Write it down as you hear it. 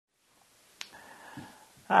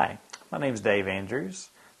Hi, my name is Dave Andrews.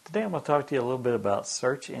 Today I'm going to talk to you a little bit about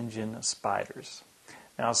search engine spiders.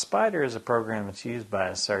 Now, a spider is a program that's used by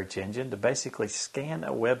a search engine to basically scan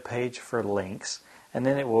a web page for links, and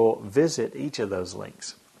then it will visit each of those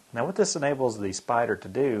links. Now, what this enables the spider to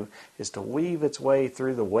do is to weave its way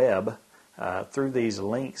through the web, through these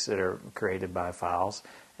links that are created by files,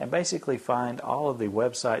 and basically find all of the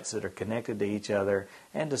websites that are connected to each other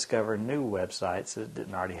and discover new websites that it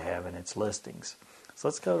didn't already have in its listings. So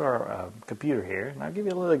let's go to our computer here, and I'll give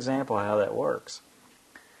you a little example of how that works.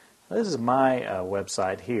 This is my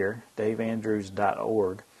website here,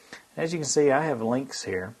 daveandrews.org. As you can see, I have links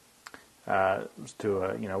here to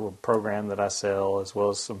a program that I sell, as well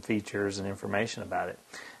as some features and information about it.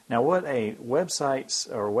 Now, what a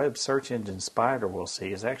website or web search engine spider will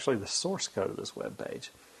see is actually the source code of this web page.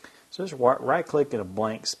 So just right-click in a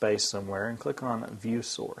blank space somewhere and click on View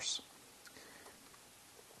Source.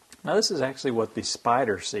 Now, this is actually what the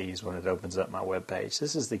spider sees when it opens up my web page.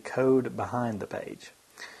 This is the code behind the page.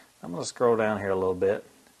 I'm going to scroll down here a little bit,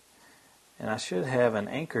 and I should have an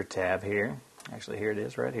anchor tab here. Actually, here it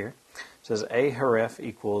is right here. It says ahref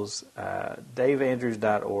equals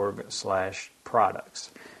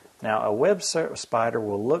daveandrews.org/products. Now, a web spider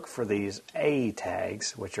will look for these A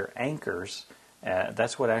tags, which are anchors.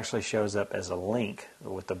 That's what actually shows up as a link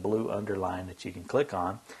with the blue underline that you can click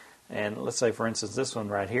on. And let's say, for instance, this one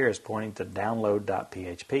right here is pointing to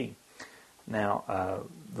download.php. Now,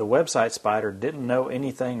 the website spider didn't know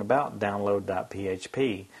anything about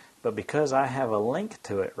download.php, but because I have a link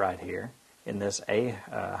to it right here in this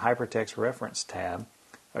hypertext reference tab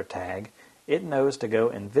or tag, it knows to go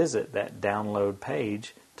and visit that download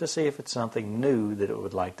page to see if it's something new that it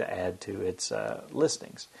would like to add to its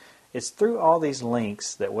listings. It's through all these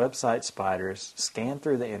links that website spiders scan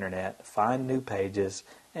through the internet, find new pages,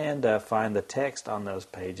 and find the text on those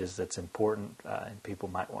pages that's important and people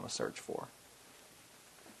might want to search for.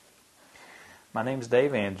 My name is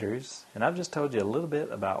Dave Andrews, and I've just told you a little bit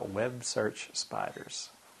about web search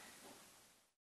spiders.